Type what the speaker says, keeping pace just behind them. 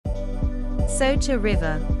Soca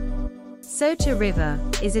River. Soca River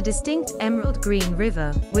is a distinct emerald green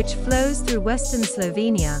river which flows through western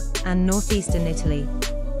Slovenia and northeastern Italy.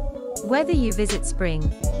 Whether you visit spring,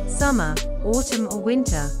 summer, autumn or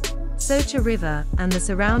winter, Soca River and the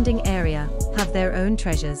surrounding area have their own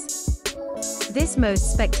treasures. This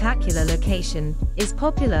most spectacular location is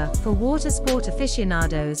popular for water sport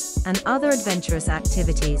aficionados and other adventurous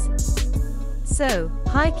activities. So,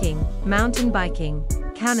 hiking, mountain biking,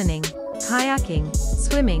 canoeing, kayaking,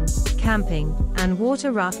 swimming, camping, and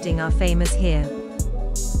water rafting are famous here.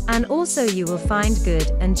 And also you will find good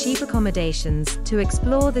and cheap accommodations to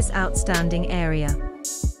explore this outstanding area.